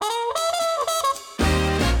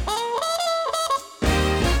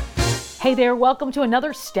Hey there, welcome to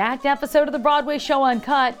another stacked episode of the Broadway Show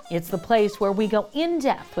Uncut. It's the place where we go in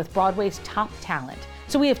depth with Broadway's top talent.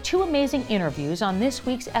 So we have two amazing interviews on this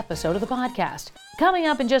week's episode of the podcast. Coming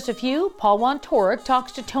up in just a few, Paul Wontorek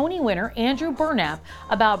talks to Tony winner Andrew Burnap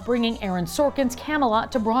about bringing Aaron Sorkin's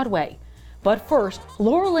Camelot to Broadway. But first,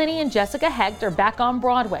 Linney and Jessica Hecht are back on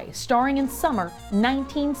Broadway, starring in summer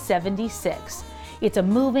 1976. It's a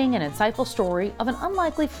moving and insightful story of an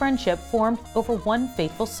unlikely friendship formed over one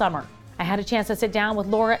fateful summer. I had a chance to sit down with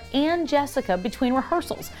Laura and Jessica between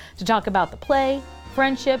rehearsals to talk about the play,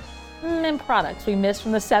 friendship, and products we missed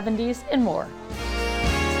from the 70s and more.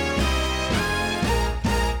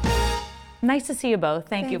 Nice to see you both.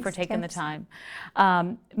 Thank you for taking the time.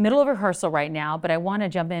 Middle of rehearsal right now, but I want to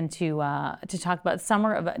jump into to talk about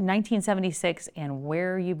summer of 1976 and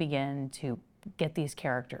where you begin to get these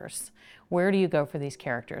characters. Where do you go for these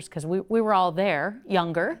characters? Because we were all there,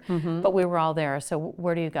 younger, but we were all there. So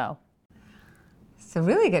where do you go? It's a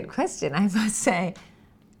really good question, I must say.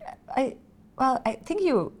 I think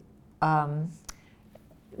your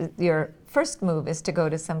first move is to go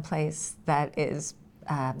to some place that is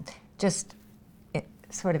just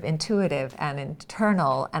sort of intuitive and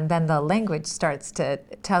internal, and then the language starts to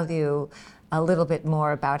tell you a little bit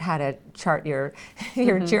more about how to chart your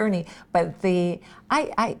journey. But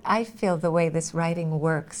I feel the way this writing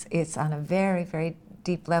works is on a very, very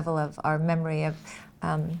deep level of our memory of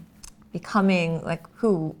becoming like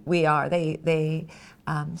who we are. They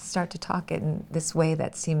start to talk in this way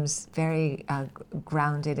that seems very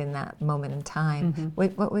grounded in that moment in time.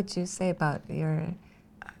 What would you say about your?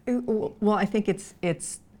 Well, I think it's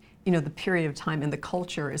the period of time and the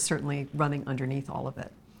culture is certainly running underneath all of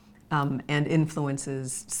it, and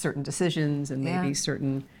influences certain decisions and maybe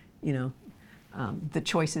certain the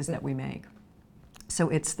choices that we make. So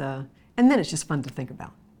and then it's just fun to think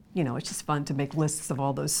about. It's just fun to make lists of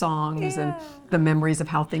all those songs and the memories of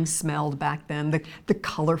how things smelled back then, the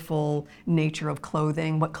colorful nature of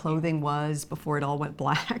clothing, what clothing was before it all went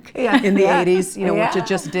black in the 80s, which it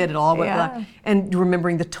just did, it all went black. And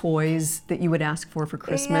remembering the toys that you would ask for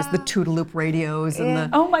Christmas, the Tootaloop radios and the,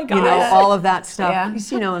 oh my gosh, all of that stuff. And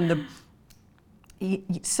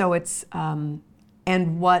so it's,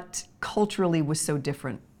 and what culturally was so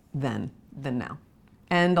different then than now.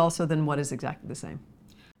 And also then what is exactly the same.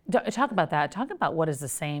 Talk about that. Talk about what is the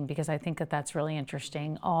same, because I think that's really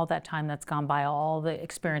interesting. All that time that's gone by, all the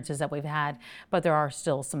experiences that we've had, but there are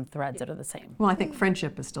still some threads that are the same. Well, I think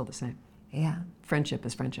friendship is still the same. Yeah. Friendship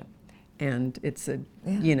is friendship, and it's a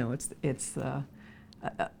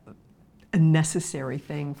necessary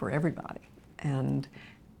thing for everybody. And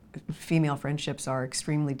female friendships are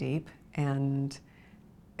extremely deep, and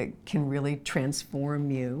it can really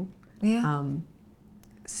transform you. Yeah.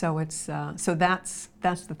 So it's that's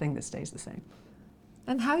the thing that stays the same.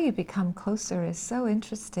 And how you become closer is so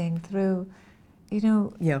interesting through,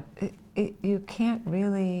 you can't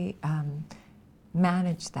really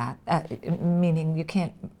manage that. Meaning you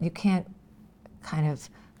can't kind of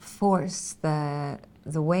force the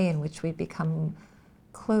way in which we become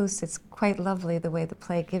close. It's quite lovely the way the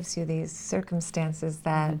play gives you these circumstances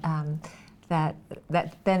that that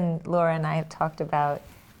then Laura and I have talked about.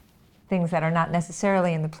 Things that are not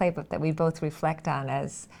necessarily in the play, but that we both reflect on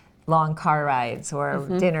as long car rides or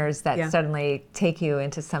dinners that suddenly take you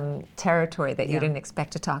into some territory that you didn't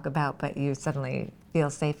expect to talk about, but you suddenly feel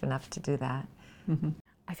safe enough to do that.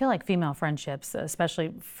 I feel like female friendships,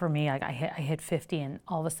 especially for me, like I hit 50, and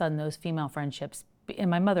all of a sudden those female friendships,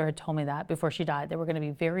 and my mother had told me that before she died, they were going to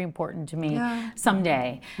be very important to me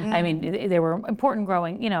someday. I mean, they were important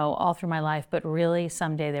growing, all through my life, but really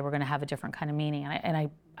someday they were going to have a different kind of meaning,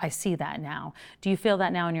 and I see that now. Do you feel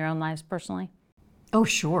that now in your own lives personally? Oh,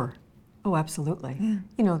 sure. Oh, absolutely.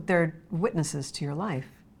 Yeah. They're witnesses to your life.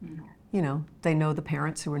 They know the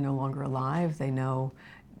parents who are no longer alive. They know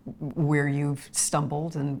where you've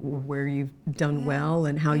stumbled and where you've done well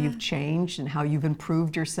and how you've changed and how you've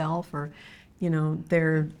improved yourself. Or,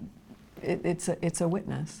 it's a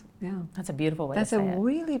witness. Yeah. That's a beautiful way to say it. That's a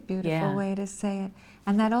really beautiful way to say it.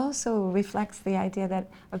 And that also reflects the idea that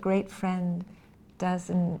a great friend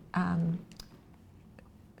doesn't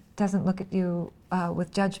look at you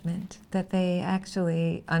with judgment, that they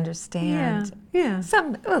actually understand. Yeah.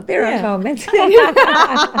 There are moments. There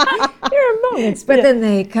are moments, but then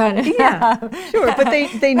they kind of sure. But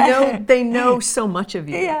they know so much of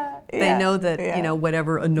you. They know that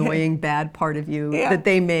whatever annoying bad part of you that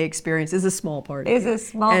they may experience is a small part of you.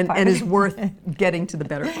 And is worth getting to the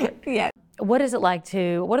better part. What is it like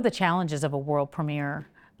what are the challenges of a world premiere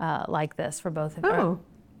like this for both of you?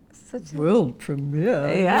 such world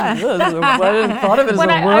premiere. Yeah. I hadn't thought of it as When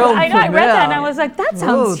a world I premiere. read that and I was like, that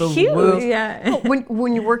sounds huge. Yeah.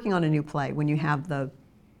 When you're working on a new play, when you have the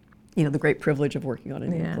great privilege of working on a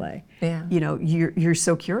new play, you're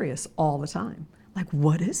so curious all the time. Like,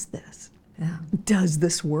 what is this? Yeah. Does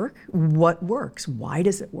this work? What works? Why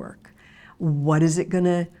does it work? What is it going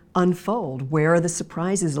to unfold? Where are the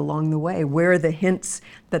surprises along the way? Where are the hints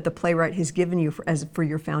that the playwright has given you for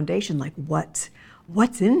your foundation? Like, what's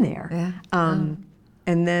in there? Yeah.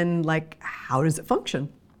 And then, like, how does it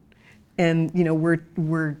function? And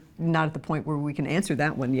we're not at the point where we can answer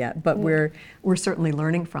that one yet, but we're certainly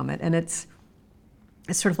learning from it. And it's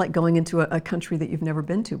sort of like going into a country that you've never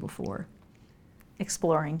been to before.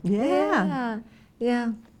 Exploring. Yeah.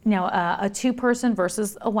 Now, a two-person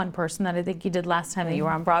versus a one-person that I think you did last time that you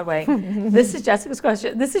were on Broadway. This is Jessica's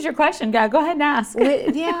question. This is your question. Go ahead and ask.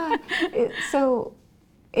 So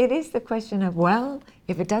it is the question of, well,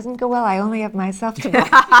 if it doesn't go well, I only have myself to blame.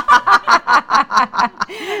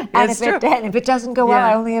 And if it doesn't go well,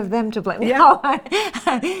 I only have them to blame. No.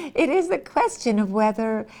 It is the question of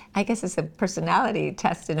whether, I guess it's a personality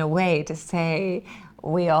test in a way to say,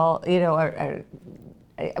 we all,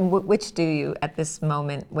 which do you at this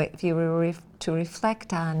moment, if you were to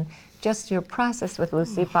reflect on just your process with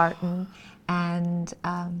Lucy Barton and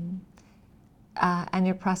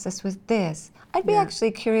your process with this? I'd be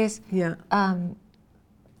actually curious.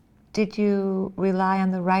 Did you rely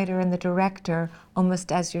on the writer and the director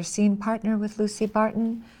almost as your scene partner with Lucy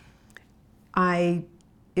Barton?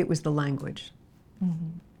 It was the language.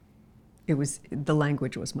 The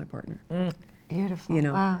language was my partner. Beautiful.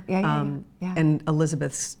 Wow. Yeah. And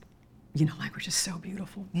Elizabeth's, language is so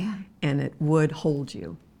beautiful. Yeah. And it would hold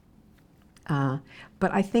you.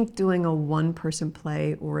 But I think doing a one-person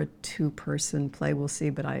play or a two-person play, we'll see,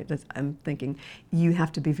 but I'm thinking you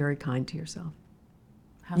have to be very kind to yourself.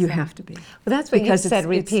 You have to be. Well, that's what you said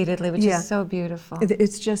repeatedly, which is so beautiful.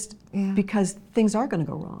 It's just because things are going to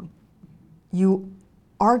go wrong. You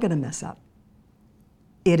are going to mess up.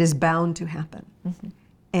 It is bound to happen.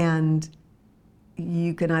 And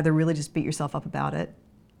you can either really just beat yourself up about it,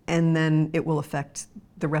 and then it will affect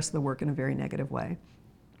the rest of the work in a very negative way.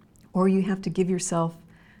 Or you have to give yourself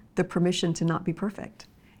the permission to not be perfect.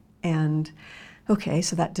 And, okay,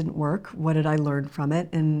 so that didn't work. What did I learn from it?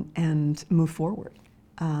 And move forward.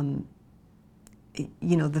 The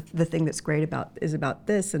thing that's great about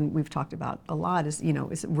this, and we've talked about a lot, is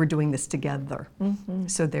we're doing this together.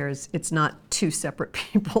 So it's not two separate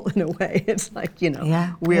people in a way. It's like we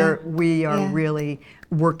are really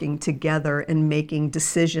working together and making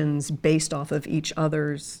decisions based off of each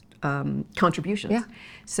other's contributions. Yeah.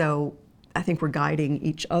 So I think we're guiding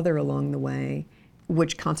each other along the way,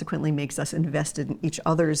 which consequently makes us invested in each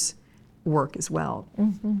other's work as well.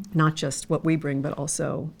 Not just what we bring, but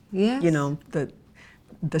also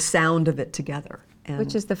the sound of it together. And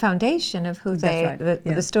which is the foundation of who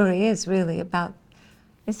the story is really about.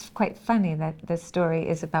 It's quite funny that the story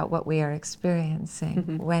is about what we are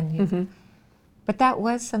experiencing when you. But that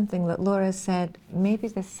was something that Laura said, maybe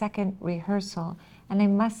the second rehearsal. And I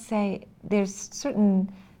must say, there's certain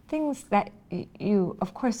things that you,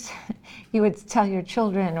 of course, you would tell your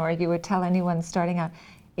children or you would tell anyone starting out,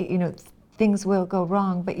 things will go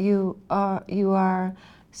wrong, but you are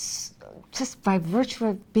just by virtue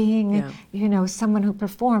of being, someone who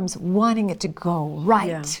performs, wanting it to go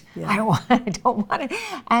right. I don't want it.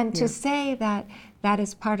 And to say that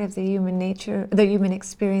is part of the human nature, the human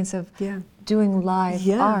experience of doing live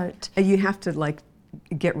art. You have to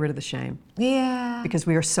get rid of the shame. Yeah. Because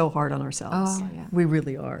we are so hard on ourselves. Oh, yeah. We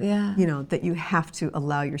really are. Yeah. That you have to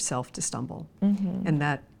allow yourself to stumble. And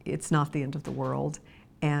that it's not the end of the world.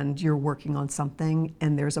 And you're working on something,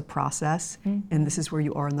 and there's a process, and this is where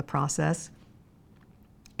you are in the process.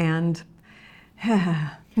 And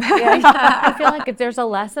I feel like if there's a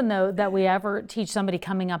lesson though that we ever teach somebody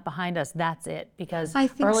coming up behind us, that's it. Because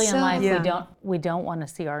early in life we don't want to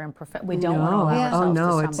see our imperfection. We don't want to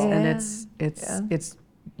allow ourselves to stumble. It's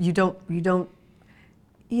you don't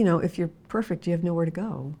if you're perfect, you have nowhere to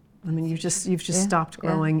go. I mean, you've just stopped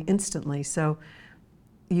growing instantly. So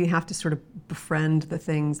you have to sort of befriend the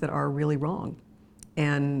things that are really wrong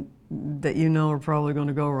and that are probably going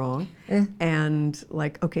to go wrong. And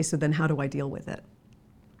okay, so then how do I deal with it?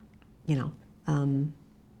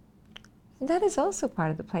 That is also part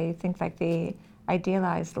of the play. You think like the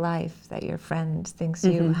idealized life that your friend thinks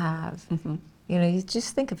you have. You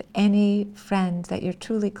just think of any friend that you're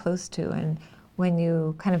truly close to and when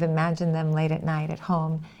you kind of imagine them late at night at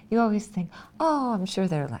home, you always think, oh, I'm sure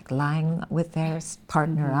they're like lying with their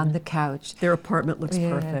partner on the couch. Their apartment looks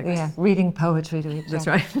perfect. Yeah, reading poetry to each other. That's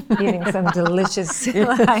right. Eating some delicious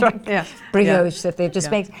Yeah. brioche that they've just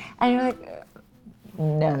baked. And you're like,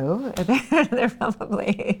 no, they're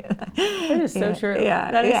probably. That is so true. Yeah,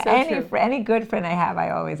 that is so true. Any good friend I have, I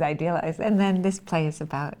always idealize. And then this play is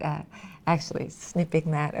about actually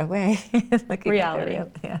snipping that away. Reality.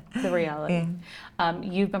 The reality. Yeah.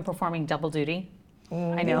 You've been performing double duty.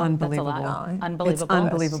 I know, Unbelievable. that's a lot. Unbelievable. It's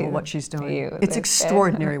unbelievable what she's doing. It's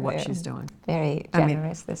extraordinary what she's doing. Very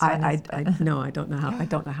generous. This one. I don't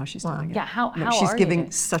know how she's doing it. Yeah, how she's are giving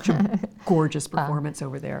you? such a gorgeous performance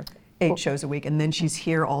over there. 8 shows a week, and then she's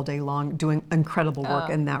here all day long doing incredible work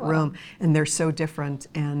in that room, and they're so different.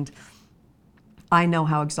 And I know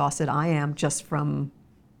how exhausted I am just from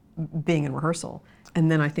being in rehearsal. And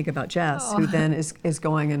then I think about Jess, who then is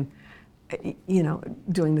going and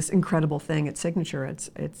doing this incredible thing at Signature. It's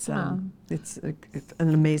an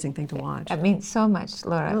amazing thing to watch. It means so much,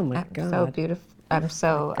 Laura. Oh my God. So beautiful. I'm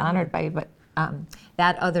so honored by you. But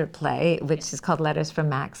that other play, which is called Letters from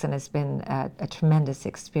Max and has been a tremendous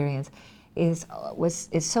experience, is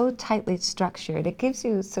so tightly structured. It gives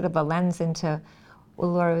you sort of a lens into what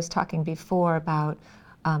Laura was talking before about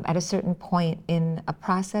at a certain point in a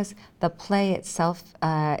process, the play itself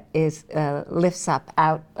lifts up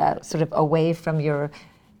out sort of away from your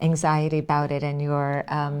anxiety about it and your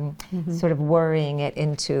sort of worrying it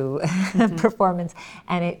into performance,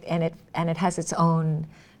 and it has its own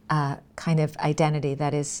kind of identity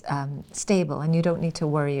that is stable, and you don't need to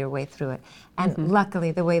worry your way through it. And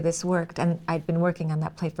luckily, the way this worked, and I'd been working on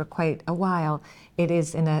that play for quite a while, it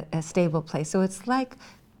is in a stable place. So it's like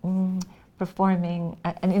performing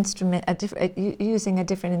an instrument, using a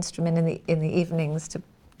different instrument in the evenings to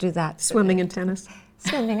do that. Swimming and tennis.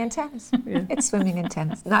 Swimming and tennis. Yeah. It's swimming and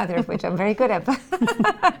tennis, neither of which I'm very good at.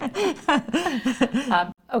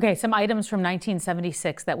 Okay, some items from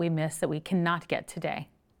 1976 that we missed that we cannot get today.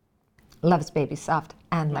 Love's Baby Soft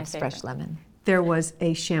and My Love's favorite. Fresh Lemon. There was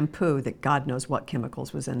a shampoo that God knows what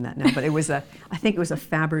chemicals was in that now, but I think it was a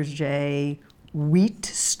Fabergé wheat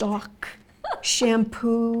stalk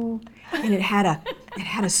shampoo, and it had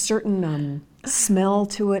a certain smell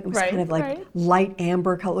to it. It was kind of like light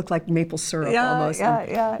amber color, looked like maple syrup almost. So there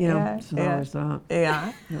was that. Yeah,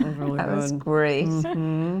 That was really that good. was great.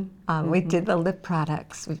 We did the lip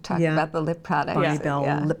products. We've talked about the lip products. Bonnie Bell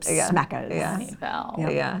lip smackers. Yeah. Bonnie Bell.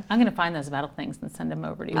 Yeah. I'm going to find those metal things and send them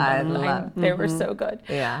over to you. I love. They were so good.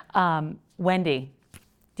 Yeah. Wendy.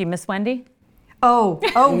 Do you miss Wendy? Oh,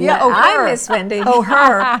 yeah. Oh, her. I miss Wendy. Oh,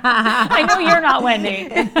 her. I know you're not Wendy.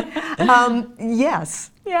 Yes.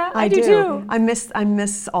 Yeah, I do too. I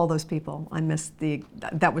miss all those people.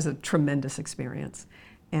 That was a tremendous experience,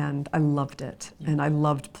 and I loved it. And I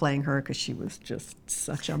loved playing her because she was just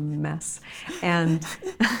such a mess, and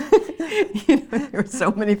there were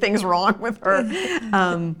so many things wrong with her.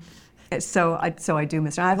 So I do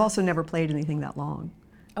miss her. I've also never played anything that long.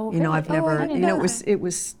 Oh, really? I've never. I didn't know it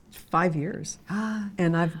was 5 years,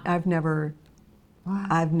 and I've never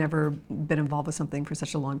been involved with something for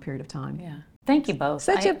such a long period of time. Yeah. Thank you both.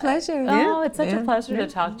 Such a pleasure. Oh, it's such a pleasure to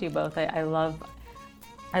talk to you both. I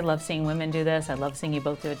love seeing women do this. I love seeing you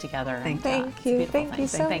both do it together. Thank you. Thank you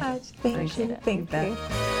so much. Thank you. Thank you.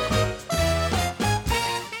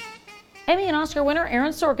 Emmy and Oscar winner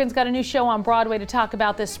Aaron Sorkin's got a new show on Broadway to talk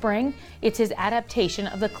about this spring. It's his adaptation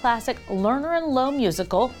of the classic Lerner and Loewe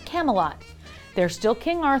musical, Camelot. There's still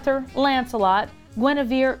King Arthur, Lancelot,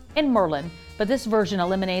 Guinevere, and Merlin, but this version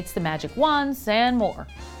eliminates the magic wands and more.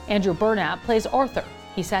 Andrew Burnap plays Arthur.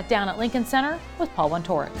 He sat down at Lincoln Center with Paul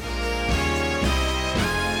Wontorek.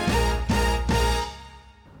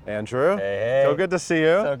 Andrew, hey. So good to see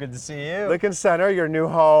you. So good to see you. Lincoln Center, your new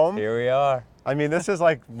home. Here we are. I mean, this is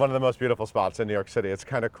like one of the most beautiful spots in New York City. It's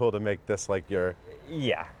kind of cool to make this like your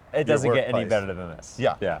Yeah, it doesn't get any workplace. better than this.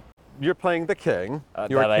 Yeah. Yeah. You're playing the king.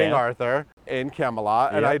 You're that I King am. Arthur in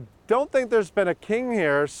Camelot, and I Yep. don't think there's been a king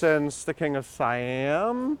here since the King of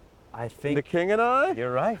Siam. I think The King and I.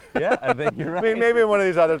 you're right. Yeah, I think you're right. I mean, maybe in one of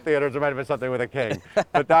these other theaters there might have been something with a king,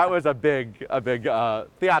 but that was a big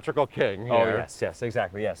theatrical king here. Oh yes,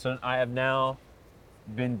 exactly. Yes. So I have now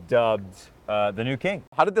been dubbed the new king.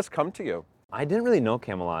 How did this come to you? I didn't really know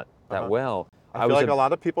Camelot that well. I feel like a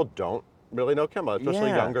lot of people don't really know Camelot, especially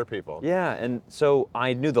Yeah. younger people. Yeah, and so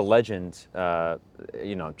I knew the legend,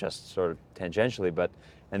 just sort of tangentially,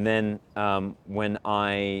 and then when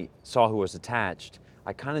I saw who was attached,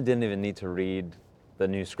 I kind of didn't even need to read the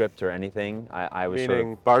new script or anything. I was Meaning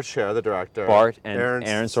sort of Bart Scher, the director. Bart and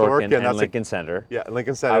Aaron Sorkin and that's Lincoln Center. Yeah,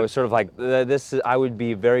 Lincoln Center. I was sort of like, I would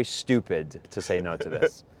be very stupid to say no to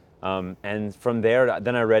this. And from there,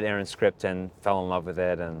 then I read Aaron's script and fell in love with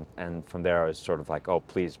it. And from there, I was sort of like, oh,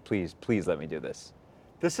 please, please, please let me do this.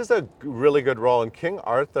 This is a really good role, and King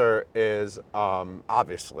Arthur is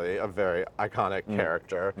obviously a very iconic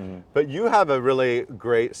character, but you have a really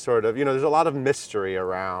great sort of, there's a lot of mystery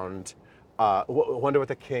around, wonder what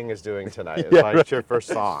the king is doing tonight. It's it's your first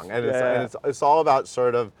song, and, it's all about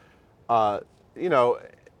sort of,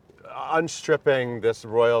 unstripping this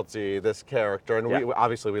royalty, this character, and we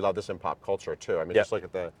obviously love this in pop culture too. I mean, just look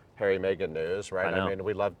at the Harry Meghan news, right? I mean,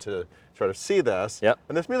 we love to sort of see this.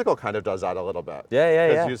 And this musical kind of does that a little bit.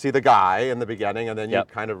 Because you see the guy in the beginning, and then you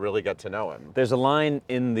kind of really get to know him. There's a line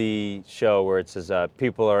in the show where it says,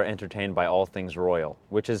 people are entertained by all things royal,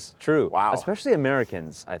 which is true. Wow. Especially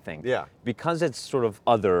Americans, I think. Yeah. Because it's sort of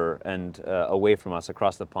other and away from us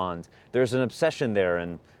across the pond, there's an obsession there.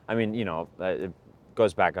 And I mean, it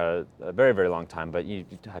goes back a very, very long time, but you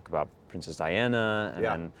talk about Princess Diana and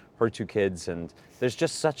then her two kids, and there's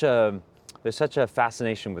just such a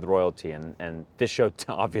fascination with royalty, and this show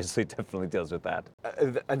obviously definitely deals with that.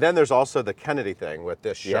 And then there's also the Kennedy thing with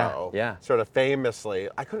this show. Yeah. Sort of famously,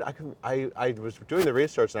 I was doing the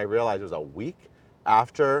research and I realized it was a week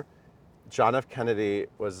after John F. Kennedy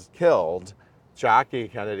was killed. Jackie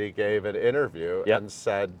Kennedy gave an interview and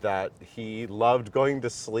said that he loved going to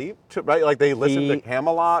sleep, right? Like they listened to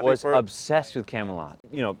Camelot. He was obsessed with Camelot,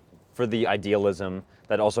 for the idealism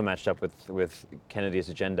that also matched up with Kennedy's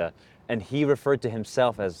agenda. And he referred to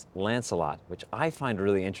himself as Lancelot, which I find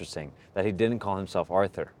really interesting, that he didn't call himself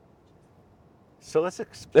Arthur. So let's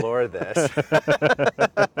explore this.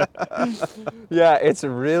 Yeah, it's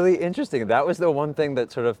really interesting. That was the one thing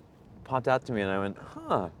that sort of popped out to me, and I went,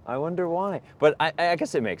 I wonder why. But I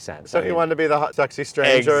guess it makes sense. So he wanted to be the hot, sexy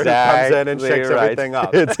stranger who comes in and shakes everything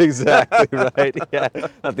up. It's exactly right. Yeah,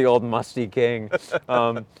 not the old musty king.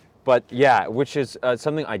 But yeah, which is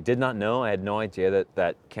something I did not know. I had no idea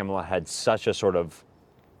that Camelot had such a sort of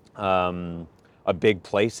a big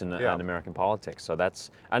place in American politics. So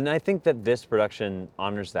and I think that this production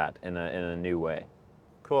honors that in a new way.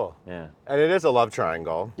 Cool. Yeah. And it is a love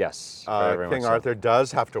triangle. Yes. King Arthur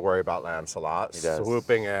does have to worry about Lancelot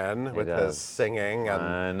swooping in with his singing. And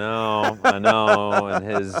I know, and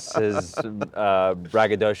his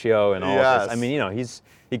braggadocio and all of this. I mean,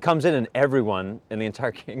 he comes in and everyone in the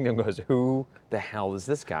entire kingdom goes, who the hell is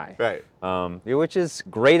this guy? Right. Which is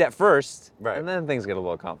great at first, right. And then things get a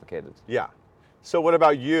little complicated. Yeah. So what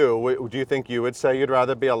about you? Do you think you would say you'd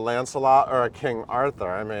rather be a Lancelot or a King Arthur?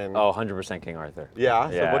 I mean... Oh, 100% King Arthur. Yeah?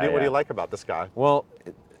 So what do you like about this guy? Well,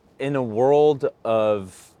 in a world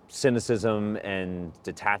of cynicism and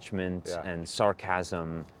detachment and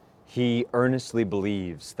sarcasm, he earnestly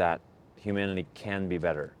believes that humanity can be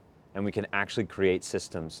better, and we can actually create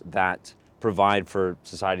systems that provide for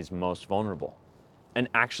society's most vulnerable, and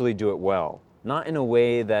actually do it well. Not in a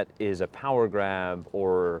way that is a power grab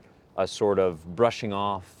or a sort of brushing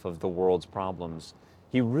off of the world's problems.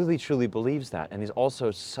 He really truly believes that, and he's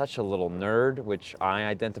also such a little nerd, which I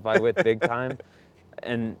identify with big time.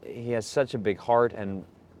 And he has such a big heart and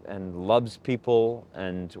loves people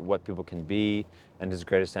and what people can be, and his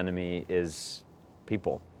greatest enemy is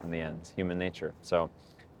people in the end, human nature. So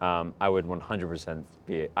I would 100%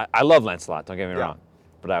 be, I love Lancelot, don't get me wrong,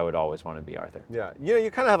 but I would always want to be Arthur. Yeah,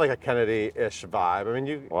 you kind of have like a Kennedy-ish vibe. I mean,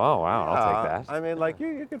 you. Wow, I'll take that. I mean, like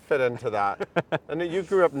you could fit into that. And you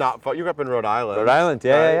grew up you grew up in Rhode Island. Rhode Island,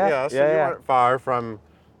 yeah. Yeah, so you weren't far from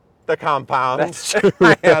the compound. That's true.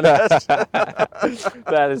 That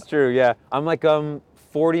is true. Yeah, I'm like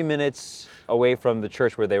 40 minutes away from the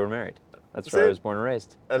church where they were married. That's where I was born and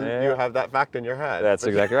raised. And you have that fact in your head. That's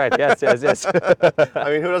exactly right. Yes. I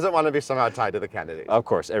mean, who doesn't want to be somehow tied to the Kennedys? Of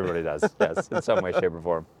course, everybody does. Yes, in some way, shape, or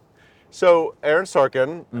form. So Aaron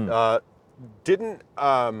Sorkin didn't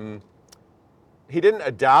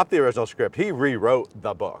adapt the original script. He rewrote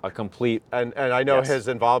the book. A complete. And I know his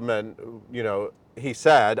involvement. He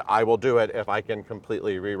said, "I will do it if I can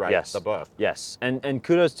completely rewrite the book." Yes, and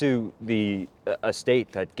kudos to the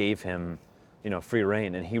estate that gave him, free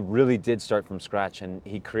reign, and he really did start from scratch, and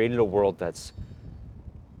he created a world that's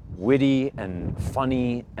witty and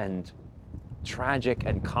funny and tragic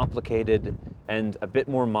and complicated and a bit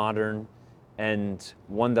more modern, and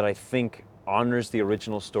one that I think honors the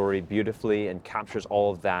original story beautifully and captures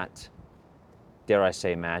all of that, dare I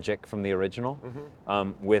say, magic from the original,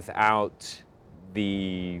 without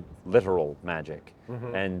the literal magic.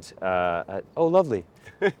 And oh, lovely.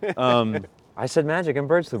 I said magic and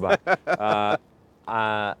birds flew by.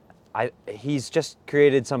 he's just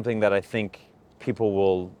created something that I think people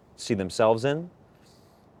will see themselves in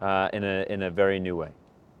a very new way.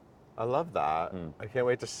 I love that. I can't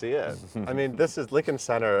wait to see it. I mean, Lincoln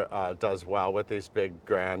Center does well with these big,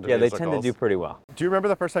 grand musicals. They tend to do pretty well. Do you remember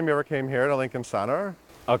the first time you ever came here to Lincoln Center?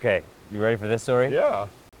 Okay, you ready for this story? Yeah.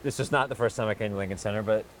 This was not the first time I came to Lincoln Center,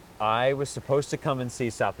 but I was supposed to come and see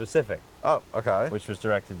South Pacific. Oh, okay. Which was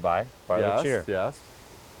directed by Barlow Cheer. Yes.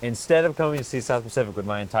 Instead of coming to see South Pacific with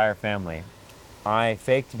my entire family, I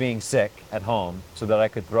faked being sick at home so that I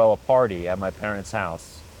could throw a party at my parents'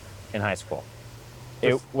 house in high school.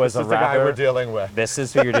 It was this is the guy we're dealing with. This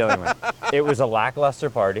is who you're dealing with. It was a lackluster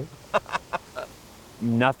party.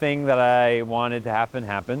 Nothing that I wanted to happen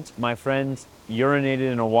happened. My friend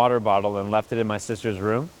urinated in a water bottle and left it in my sister's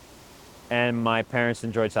room, and my parents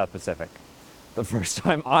enjoyed South Pacific. The first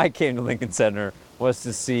time I came to Lincoln Center was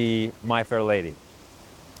to see My Fair Lady,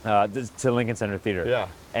 to Lincoln Center Theater. Yeah.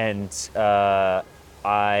 And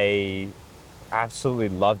I absolutely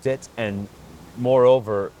loved it, and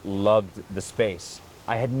moreover, loved the space.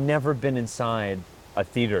 I had never been inside a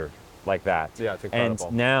theater like that. Yeah, it's incredible.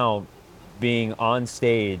 And now, being on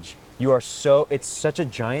stage, it's such a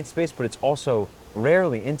giant space, but it's also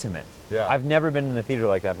rarely intimate. Yeah. I've never been in a theater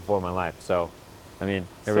like that before in my life, so, I mean,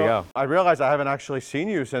 here we go. I realize I haven't actually seen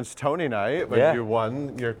you since Tony night, when you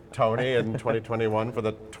won your Tony in 2021 for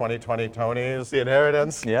the 2020 Tonys, The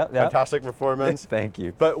Inheritance. Yeah. Fantastic performance. Thank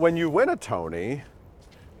you. But when you win a Tony,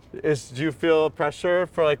 do you feel pressure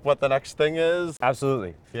for like what the next thing is?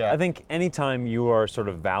 Absolutely. Yeah. I think anytime you are sort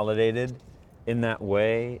of validated in that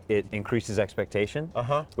way, it increases expectation,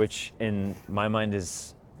 which in my mind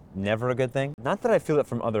is never a good thing. Not that I feel it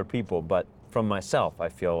from other people, but from myself, I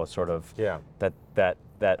feel a sort of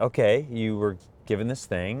that okay, you were given this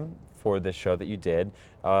thing for this show that you did.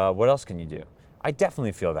 What else can you do? I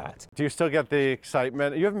definitely feel that. Do you still get the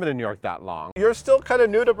excitement? You haven't been in New York that long. You're still kind of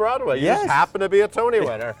new to Broadway. You Yes. just happen to be a Tony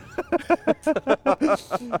winner.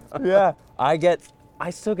 Yeah, I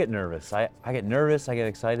still get nervous. I get nervous, I get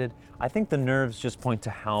excited. I think the nerves just point to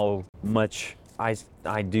how much I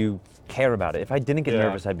do care about it. If I didn't get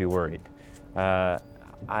nervous, I'd be worried.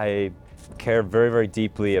 I care very, very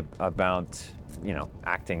deeply about,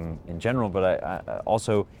 acting in general, but I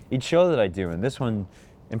also, each show that I do, and this one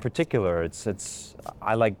in particular,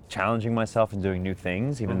 I like challenging myself and doing new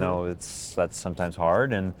things, even though that's sometimes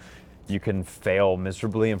hard, and you can fail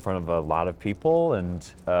miserably in front of a lot of people, and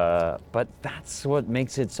but that's what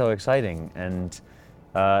makes it so exciting. And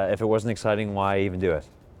if it wasn't exciting, why even do it?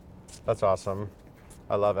 That's awesome.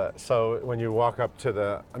 I love it. So when you walk up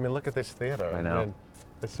to look at this theater. I know. mean,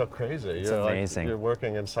 it's so crazy. It's amazing. You're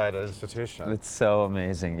working inside an institution. It's so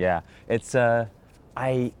amazing. Yeah. It's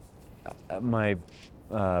my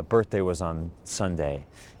birthday was on Sunday,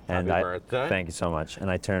 and Happy birthday. Thank you so much.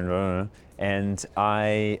 And I turned, and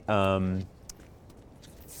I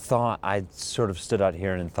thought, I sort of stood out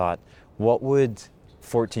here and thought, what would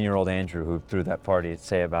 14-year-old Andrew, who threw that party,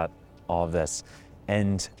 say about all of this?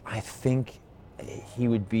 And I think he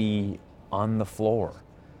would be on the floor.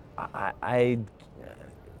 I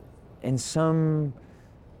in some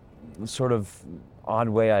sort of odd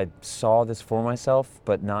way, I saw this for myself,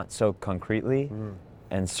 but not so concretely.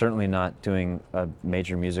 And certainly not doing a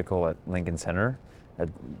major musical at Lincoln Center at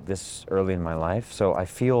this early in my life. So I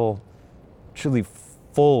feel truly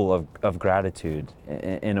full of gratitude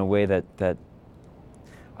in a way that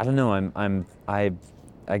I don't know.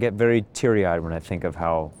 I get very teary-eyed when I think of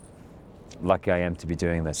how lucky I am to be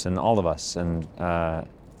doing this, and all of us, and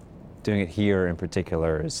doing it here in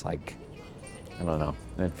particular is like, I don't know.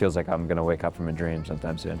 It feels like I'm gonna wake up from a dream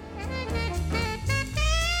sometime soon.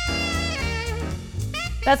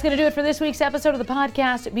 That's going to do it for this week's episode of the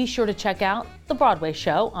podcast. Be sure to check out The Broadway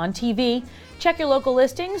Show on TV. Check your local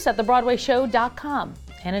listings at thebroadwayshow.com.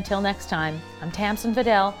 And until next time, I'm Tamsen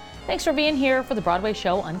Fidel. Thanks for being here for The Broadway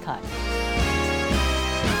Show Uncut.